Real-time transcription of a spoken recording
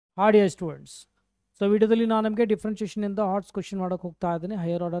Dear students, so ವಿಡಿಯೋದಲ್ಲಿ ನಾನು ನಿಮಗೆ ಡಿಫರೆನ್ಷಿಯೇಷನ್ ಇಂದ ಹಾಟ್ಸ್ ಕ್ವೆಶ್ಚನ್ ಮಾಡೋಕೆ ಹೋಗ್ತಾ ಇದ್ದೀನಿ.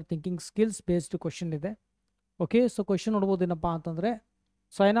 Higher order thinking skills based question ಇದೆ. ಓಕೆ, ಸೊ ಕ್ವೆಶ್ಚನ್ ನೋಡ್ಬೋದು ಏನಪ್ಪ ಅಂತಂದರೆ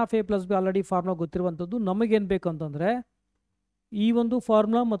sign of A plus B already formula ಗೊತ್ತಿರುವಂಥದ್ದು. ನಮಗೇನು ಬೇಕು ಅಂತಂದರೆ ಈ ಒಂದು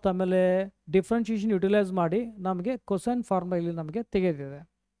ಫಾರ್ಮುಲಾ ಮತ್ತು ಆಮೇಲೆ ಡಿಫ್ರೆನ್ಷಿಯೇಷನ್ ಯುಟಿಲೈಸ್ ಮಾಡಿ ನಮಗೆ ಕೊಸೈನ್ ಫಾರ್ಮುಲಾ ಇಲ್ಲಿ ನಮಗೆ ತೆಗೆದಿದೆ,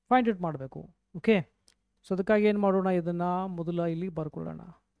 ಫೈಂಡ್ ಇಟ್ ಮಾಡಬೇಕು. ಓಕೆ, ಸೊ ಅದಕ್ಕಾಗಿ ಏನು ಮಾಡೋಣ, ಇದನ್ನು ಮೊದಲು ಇಲ್ಲಿ ಬರ್ಕೊಳ್ಳೋಣ.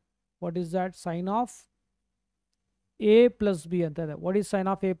 What is that? Sign of A plus B ಅಂತ ಇದೆ. What is sign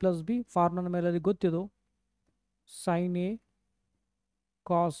of A plus B? Formula ಮೇಲೆ ಗೊತ್ತಿದ್ದು sine A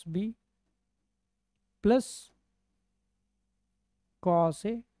cos B plus cos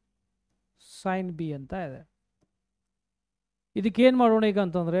A sign B ಅಂತ ಇದೆ. ಇದಕ್ಕೇನು ಮಾಡೋಣ ಈಗ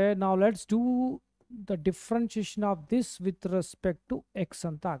ಅಂತಂದರೆ, ನಾವು let's do the differentiation of this with respect to X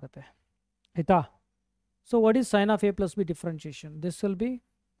ಅಂತ ಆಗುತ್ತೆ, ಆಯಿತಾ? So what is sign of A plus B differentiation? This will be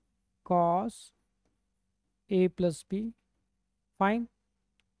cos a plus b. Fine.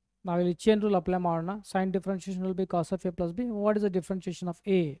 Now we will chain rule apply ಮಾಡೋಣ. Sin differentiation will be cos of a plus b. What is the differentiation of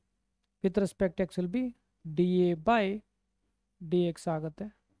a with respect to x will be dA by dx ಆಗುತ್ತೆ,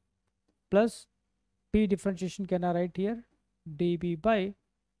 plus p differentiation can I write here db by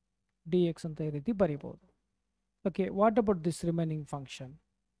dx ಅಂತ ಈ ರೀತಿ ಬರೀಬಹುದು. Okay, what about this remaining function?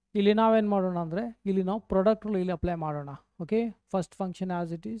 ಇಲ್ಲಿ ನಾವೇನು ಮಾಡೋಣ ಅಂದರೆ, ಇಲ್ಲಿ ನಾವು ಪ್ರಾಡಕ್ಟ್ ರೂಲ್ ಇಲ್ಲಿ ಅಪ್ಲೈ ಮಾಡೋಣ. Okay, first function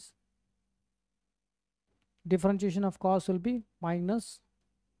as it is, differentiation of cos will be minus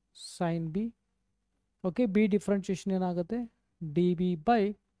sin b. Okay, b differentiation ಏನಾಗುತ್ತೆ db by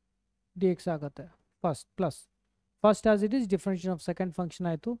dx ಆಗುತ್ತೆ. First plus first as it is differentiation of second function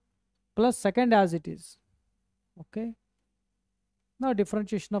ಆಯಿತು, plus second as it is. Okay, ನಾವು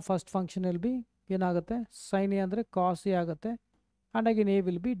differentiation of first function will be ಏನಾಗುತ್ತೆ, sine A ಅಂದರೆ cos A ಆಗುತ್ತೆ, and again A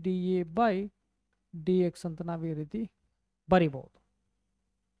will be D A by D X ಅಂತ ನಾವು ಈ ರೀತಿ ಬರಿಬೋದು.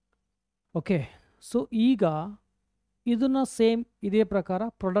 ಓಕೆ, ಸೊ ಈಗ ಇದನ್ನು ಸೇಮ್ ಇದೇ ಪ್ರಕಾರ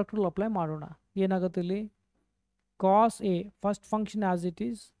ಪ್ರಾಡಕ್ಟ್ ರೂಲ್ ಅಪ್ಲೈ ಮಾಡೋಣ. ಏನಾಗುತ್ತೆ ಇಲ್ಲಿ, cos A first function as it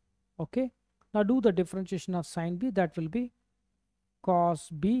is. Okay, ನಾ do the differentiation of sine B, that will be cos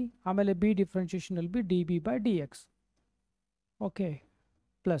B, ಆಮೇಲೆ B differentiation will be D B by D X. Okay,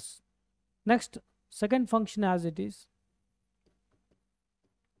 plus next second function as it is,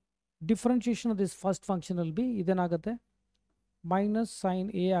 differentiation of this first function will be ಇದೇನಾಗುತ್ತೆ minus sine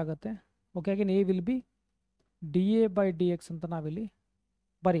A ಆಗುತ್ತೆ. Okay, again A will be D A by D X ಅಂತ ನಾವಿಲ್ಲಿ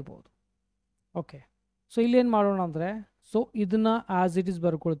ಬರಿಬೋದು. Okay, so ಇಲ್ಲೇನು ಮಾಡೋಣ ಅಂದರೆ, so ಇದನ್ನು as it is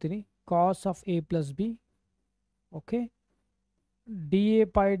ಬರ್ಕೊಳ್ತೀನಿ, cos of A plus B. Okay, D A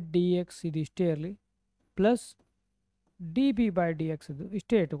by D X ಇದು ಇಷ್ಟೇ ಇರಲಿ, plus D B by D X ಇದು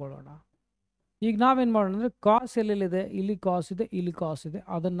ಇಷ್ಟೇ ಇಟ್ಕೊಳ್ಳೋಣ. ಈಗ ನಾವೇನು ಮಾಡೋಣ ಅಂದರೆ, ಕಾಸ್ ಎಲ್ಲೆಲ್ಲಿದೆ, ಇಲ್ಲಿ ಕಾಸ್ ಇದೆ, ಇಲ್ಲಿ ಕಾಸ್ ಇದೆ,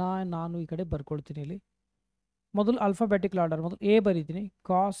 ಅದನ್ನು ನಾನು ಈ ಕಡೆ ಬರ್ಕೊಳ್ತೀನಿ. ಇಲ್ಲಿ ಮೊದಲು ಅಲ್ಫಾಬೆಟಿಕ್ ಆರ್ಡರ್, ಮೊದಲು ಎ ಬರಿತೀನಿ,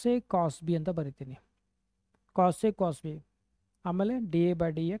 ಕಾಸ್ ಎ ಕಾಸ್ ಬಿ ಅಂತ ಬರಿತೀನಿ, ಕಾಸ್ ಎ ಕಾಸ್ ಬಿ, ಆಮೇಲೆ D A by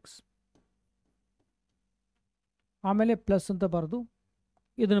D X, ಆಮೇಲೆ ಪ್ಲಸ್ ಅಂತ ಬರೆದು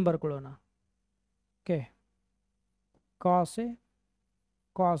ಇದನ್ನು ಬರ್ಕೊಳ್ಳೋಣ. Okay, cos A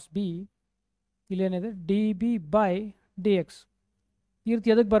cos B, ಇಲ್ಲೇನಿದೆ D B by D X. ಈ ರೀತಿ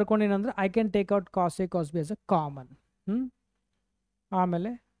ಎದಕ್ಕೆ ಬರ್ಕೊಂಡೇನಂದ್ರೆ, I can take out cos A cos B as A common.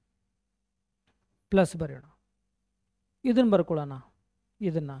 ಆಮೇಲೆ plus ಬರೆಯೋಣ, ಇದನ್ನು ಬರ್ಕೊಳ್ಳೋಣ,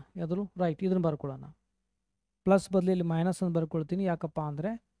 ಇದನ್ನು ಯಾವುದು ರೈಟ್, ಇದನ್ನು ಬರ್ಕೊಳ್ಳೋಣ. ಪ್ಲಸ್ ಬದಲು ಇಲ್ಲಿ ಮೈನಸ್ ಅಂತ ಬರ್ಕೊಳ್ತೀನಿ. ಯಾಕಪ್ಪ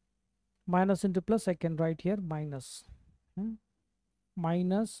ಅಂದರೆ minus into plus I can write here minus,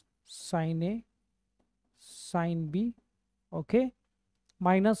 minus sine A sign B. Okay,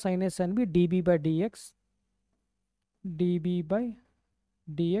 minus sine A sign B D B by D X, D B by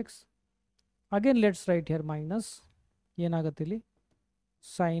D X. Again let's right here minus, ಏನಾಗುತ್ತೆ ಇಲ್ಲಿ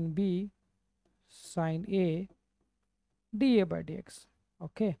sign B sine A D A by D X.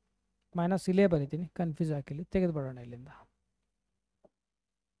 Okay, minus ಇಲ್ಲೇ ಬರೀತೀನಿ, confuse ಆಗಿಲ್ಲಿ ತೆಗೆದುಬಿಡೋಣ ಇಲ್ಲಿಂದ.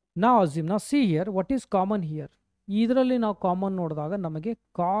 ನಾವು assume, ನಾವು see here what is common here. ಇದರಲ್ಲಿ ನಾವು common ನೋಡಿದಾಗ ನಮಗೆ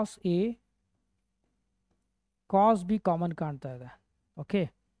cos A cos B common ಕಾಣ್ತಾ ಇದೆ. ಓಕೆ,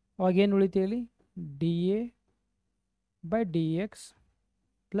 ಅವಾಗ ಏನು ಉಳಿತೀವಿ ಇಲ್ಲಿ, D A by D X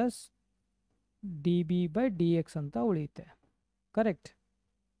plus D B by D X ಅಂತ ಉಳಿಯುತ್ತೆ. Correct,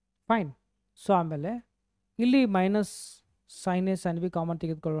 fine. ಸೊ ಆಮೇಲೆ ಇಲ್ಲಿ minus sine A sign B common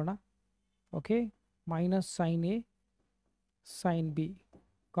ತೆಗೆದುಕೊಳ್ಳೋಣ. Okay, minus sine A sign B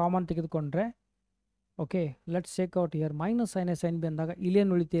common ತೆಗೆದುಕೊಂಡ್ರೆ, okay let's check out here minus sine A sign B ಅಂದಾಗ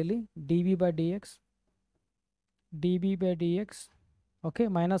ಇಲ್ಲೇನು ಉಳಿತಿಯಲ್ಲಿ D B by D X, D B by D X. Okay,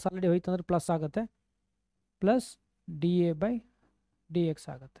 minus already ಹೋಯ್ತು ಅಂದರೆ plus ಆಗುತ್ತೆ, plus D A by D X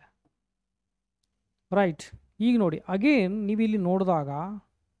ಆಗುತ್ತೆ. Right, ಈಗ ನೋಡಿ again ನೀವು ಇಲ್ಲಿ ನೋಡಿದಾಗ,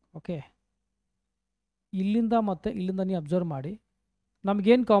 ಓಕೆ ಇಲ್ಲಿಂದ ಮತ್ತು ಇಲ್ಲಿಂದ ನೀವು ಅಬ್ಸರ್ವ್ ಮಾಡಿ,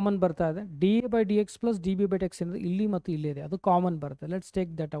 ನಮಗೇನು ಕಾಮನ್ ಬರ್ತಾ ಇದೆ, D A by D X plus D B by D X ಅಂದರೆ ಇಲ್ಲಿ ಮತ್ತು ಇಲ್ಲಿದೆ, ಅದು ಕಾಮನ್ ಬರುತ್ತೆ. Let's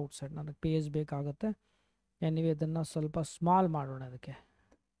take that out side. ನನಗೆ ಪೇಜ್ ಬೇಕಾಗುತ್ತೆ. ಎನಿವೆ ಇದನ್ನು ಸ್ವಲ್ಪ ಸ್ಮಾಲ್ ಮಾಡೋಣ. ಅದಕ್ಕೆ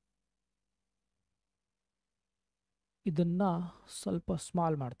ಇದನ್ನು ಸ್ವಲ್ಪ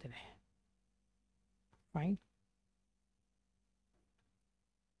ಸ್ಮಾಲ್ ಮಾಡ್ತೀನಿ. ಫೈನ್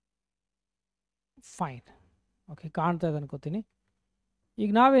ಫೈನ್ ಓಕೆ, ಕಾಣ್ತಾ ಇದೆ ಅನ್ಕೋತೀನಿ.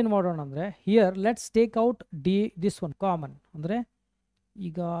 ಈಗ ನಾವೇನು ಮಾಡೋಣ ಅಂದರೆ, here let's take out D this one common. ಅಂದರೆ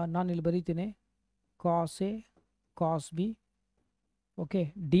ಈಗ ನಾನು ಇಲ್ಲಿ ಬರೀತೀನಿ cos A cos B. Okay,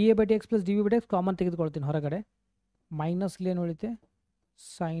 D A by D X plus D B by D X common ತೆಗೆದುಕೊಳ್ತೀನಿ ಹೊರಗಡೆ. ಮೈನಸ್ಲಿ ಏನು ಉಳಿತೆ,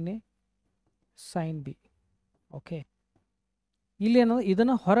 sine A sign B. Okay, ಇಲ್ಲೇನು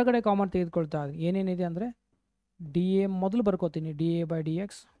ಇದನ್ನು ಹೊರಗಡೆ ಕಾಮನ್ ತೆಗೆದುಕೊಳ್ತಾ ಇದ್ದೀನಿ. ಏನೇನಿದೆ ಅಂದರೆ ಡಿ ಎ ಮೊದಲು ಬರ್ಕೋತೀನಿ, D A by D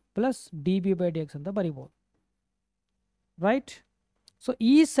X plus D B by D X ಅಂತ ಬರಿಬೋದು. ರೈಟ್. ಸೊ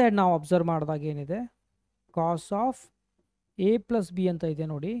ಈ ಸೈಡ್ ನಾವು ಅಬ್ಸರ್ವ್ ಮಾಡಿದಾಗ ಏನಿದೆ, ಕಾಸ್ ಆಫ್ ಎ ಪ್ಲಸ್ ಬಿ ಅಂತ ಇದೆ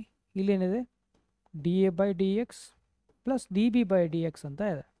ನೋಡಿ. ಇಲ್ಲೇನಿದೆ D A by D X plus D B by D X ಅಂತ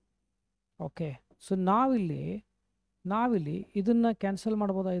ಇದೆ. ಓಕೆ, ಸೊ ನಾವಿಲ್ಲಿ ಇದನ್ನು ಕ್ಯಾನ್ಸಲ್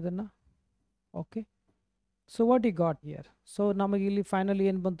ಮಾಡ್ಬೋದಾ ಇದನ್ನು. Okay, so what you got here. So ನಮಗೆ ಇಲ್ಲಿ ಫೈನಲಿ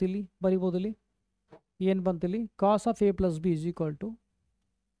ಏನು ಬಂತು, ಇಲ್ಲಿ ಬರಿಬೋದು. ಇಲ್ಲಿ ಏನು ಬಂತು, ಇಲ್ಲಿ ಕಾಸ್ of A plus B is equal to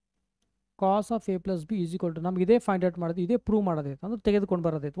cos of A plus B is equal to, ನಮ್ಗೆ ಇದೇ ಫೈಂಡ್ ಔಟ್ ಮಾಡೋದು, ಇದೇ ಪ್ರೂವ್ ಮಾಡೋದೈತೆ, ಅಂದ್ರೆ ತೆಗೆದುಕೊಂಡು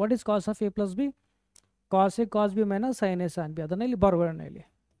ಬರೋದೈತೆ. What is cos of A plus B, cos A cos B minus sine A sign B. ಅದನ್ನು ಇಲ್ಲಿ ಬರೋಣ. ಇಲ್ಲಿ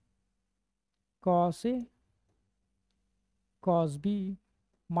cos A cos B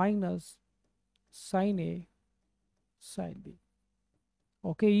minus sine A sign B.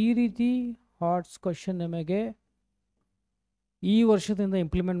 Okay, ಈ ರೀತಿ ಹಾಟ್ಸ್ ಕ್ವಶನ್ ನಿಮಗೆ ಈ ವರ್ಷದಿಂದ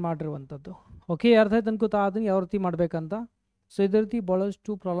ಇಂಪ್ಲಿಮೆಂಟ್ ಮಾಡಿರುವಂಥದ್ದು. ಓಕೆ, ಅರ್ಥ ಆಯ್ತು ಅನ್ಕೋತಾ ಅದನ್ನು ಯಾವ ರೀತಿ ಮಾಡಬೇಕಂತ. ಸೊ ಇದೇ ರೀತಿ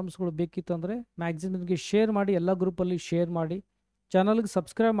ಭಾಳಷ್ಟು ಪ್ರಾಬ್ಲಮ್ಸ್ಗಳು ಬೇಕಿತ್ತು ಅಂದರೆ ಮ್ಯಾಕ್ಸಿಮಮ್ ನಿಮಗೆ ಶೇರ್ ಮಾಡಿ, ಎಲ್ಲ ಗ್ರೂಪಲ್ಲಿ ಶೇರ್ ಮಾಡಿ, ಚಾನಲ್ಗೆ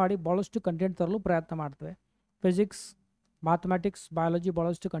ಸಬ್ಸ್ಕ್ರೈಬ್ ಮಾಡಿ. ಭಾಳಷ್ಟು ಕಂಟೆಂಟ್ ತರಲು ಪ್ರಯತ್ನ ಮಾಡ್ತೇವೆ. ಫಿಸಿಕ್ಸ್, ಮ್ಯಾಥಮೆಟಿಕ್ಸ್, ಬಯಾಲಜಿ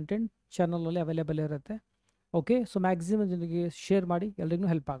ಭಾಳಷ್ಟು ಕಂಟೆಂಟ್ ಚಾನಲಲ್ಲಿ ಅವೈಲೇಬಲ್ ಇರುತ್ತೆ. ಓಕೆ, ಸೊ ಮ್ಯಾಕ್ಸಿಮಮ್ ಜನರಿಗೆ ಶೇರ್ ಮಾಡಿ, ಎಲ್ರಿಗೂ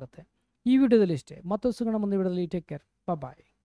ಹೆಲ್ಪ್ ಆಗುತ್ತೆ. ಈ ವಿಡಿಯೋದಲ್ಲಿ ಇಷ್ಟೇ. ಮತ್ತೊಂದು ಸಿಗೋಣ ಮುಂದೆ ವಿಡಿಯೋದಲ್ಲಿ. ಟೇಕ್ ಕೇರ್, ಬಾಯ್.